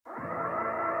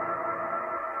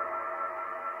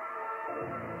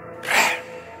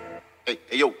Hey,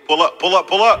 yo, pull up. That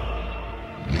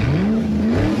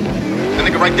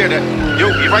nigga right there, he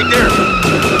right there.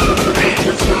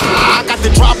 I got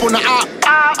the drop on the op.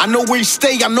 I know where he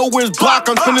stay, I know where his block.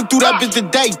 I'm spinning through that bitch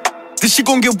today. This shit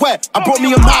gon' get wet. I brought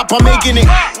me a mop, I'm making it.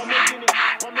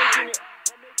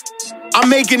 I'm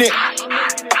making it.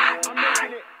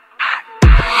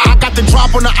 I got the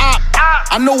drop on the op.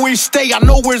 I know where he stay, I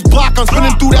know where his block. I'm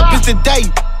spinning through that bitch today.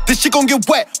 This shit gon' get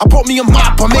wet. I brought me a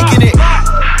mop, I'm making it.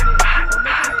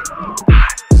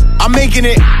 I'm making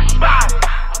it.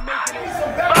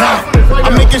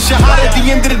 I'm making shit hot at the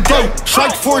end of the day.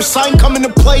 Strike force, I ain't coming to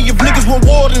play. If niggas want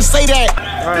war, then say that.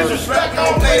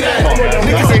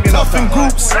 Niggas ain't tough in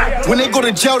groups. When they go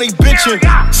to jail, they bitchin'.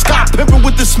 Stop pimpin'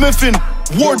 with the smithin'.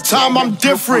 Wartime, I'm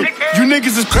different. You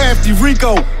niggas is crafty,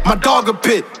 Rico. My dog a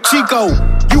pit, Chico.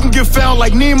 You can get found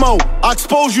like Nemo. I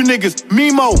expose you niggas,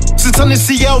 Mimo. Since I'm the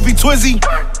CLV Twizzy,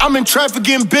 I'm in traffic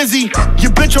getting busy.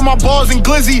 Your bitch on my balls and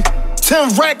glizzy.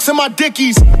 10 racks in my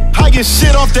dickies. High your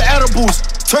shit off the edibles.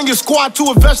 Turn your squad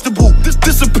to a vegetable.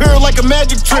 Disappear like a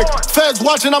magic trick. Feds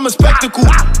watching, I'm a spectacle.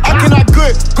 I cannot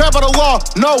good, grab out the law.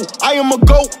 No, I am a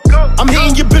goat. I'm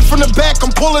hitting your bitch from the back.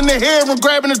 I'm pulling her hair and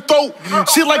grabbing her throat.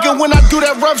 She like it when I do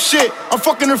that rough shit. I'm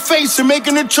fucking her face and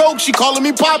making her choke. She calling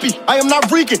me Poppy. I am not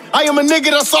Rican. I am a nigga,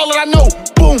 that's all that I know.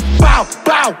 Boom, bow,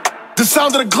 bow. The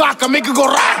sound of the Glock, I make it go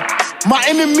rah. My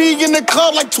enemy in the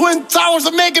club like Twin Towers,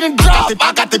 I'm making it drop.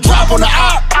 I got the drop on the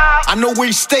op. I know where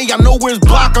he stay, I know where his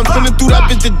block. I'm spinning through that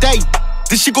bitch today.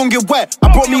 This shit gon' get wet. I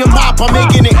brought me a mop, I'm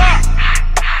making it.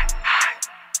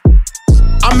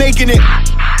 I'm making it.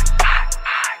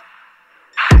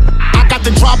 I got the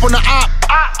drop on the op.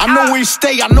 I know where he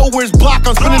stay, I know where his block.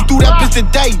 I'm spinning through that bitch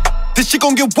today. This shit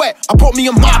gon' get wet. I brought me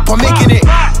a mop, I'm making it.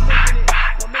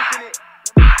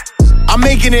 I'm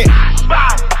making it.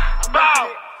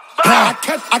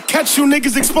 I catch you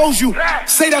niggas, expose you.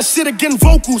 Say that shit again,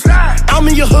 vocals. I'm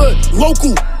in your hood,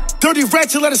 local. Dirty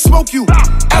ratchet, let it smoke you.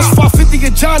 S550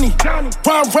 at Johnny.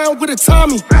 Rhyme round with a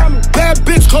Tommy. Bad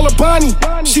bitch, call her Bonnie.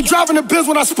 She driving the Benz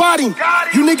when I spot him.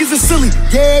 You niggas is silly,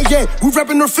 yeah. We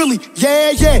reppin' North Philly,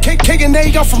 yeah.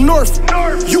 K&A, I'm from North.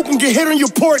 You can get hit on your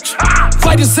porch.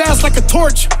 Light his ass like a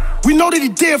torch. We know that he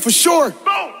dead for sure.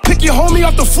 Pick your homie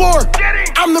off the floor.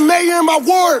 I'm the mayor in my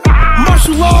ward.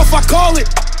 Martial law if I call it.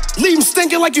 Leave him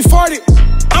stinking like he farted.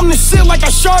 I'm the shit like I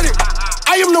sharded.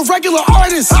 I am no regular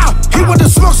artist. He want the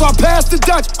smoke, so I pass the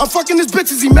Dutch. I'm fucking his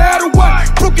bitches, he mad or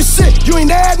what? Broke his shit, you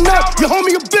ain't adding up. Your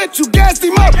homie a bitch, you gassed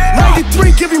him up.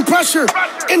 93, giving pressure.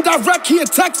 Indirect, he a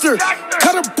texter.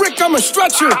 Cut a brick, I'm a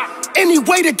stretcher. Any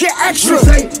way to get extra.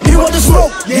 He want the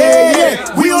smoke,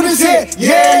 yeah. We on his head,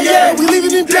 yeah. We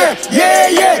leaving him dead, yeah.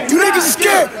 You niggas is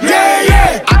scared,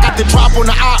 yeah. I got the drop on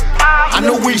the op. I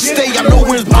know where he stay, I know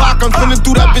where his block. I'm spinning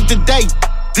through that bitch today.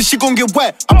 This shit gon' get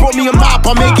wet. I brought me a mop,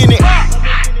 I'm making it.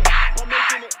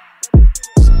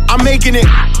 I'm making it.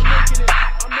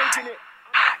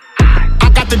 I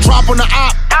got the drop on the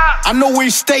op. I know where he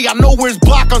stay, I know where his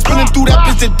block. I'm spinning through that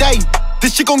bitch today.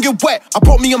 This shit gon' get wet. I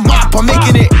brought me a mop, I'm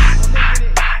making it.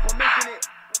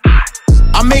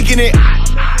 I'm making it.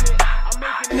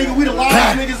 Nigga, we the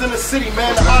loudest niggas in the city,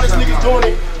 man. The hottest niggas doing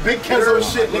it. Big Kenzo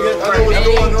shit, nigga. I know what's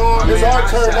going on. It's our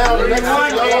turn now. The next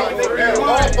one, all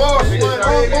boss shit.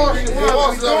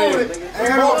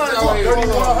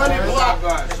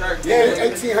 Yeah,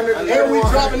 1800. And we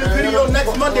dropping the video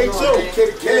next Monday too.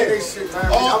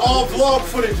 All vlog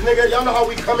footage, nigga. Y'all know how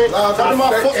we come in. Tell them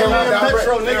my fucking man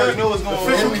Metro, nigga.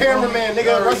 Official cameraman,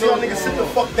 nigga. Rest of y'all niggas sit the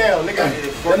fuck down, nigga.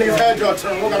 That niggas had y'all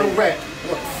turn. We got a rap.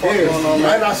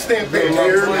 Yeah, I stamp there,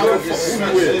 nigga. I don't fuck who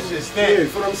you with. Yeah,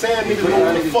 for what I'm saying, niggas know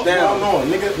what the fuck going on,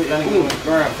 nigga.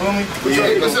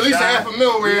 It's at least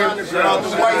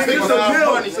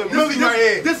 $500,000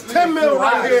 here. This 10 mil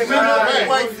right here,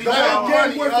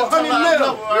 nigga. Worth $100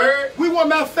 mil. We want,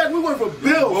 matter of fact, we worth a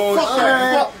bill. Fuck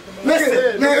that.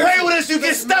 Listen, play with us, you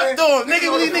get stuck on. Nigga,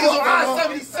 with these niggas on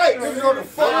I-76. Niggas know the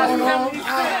fuck going on.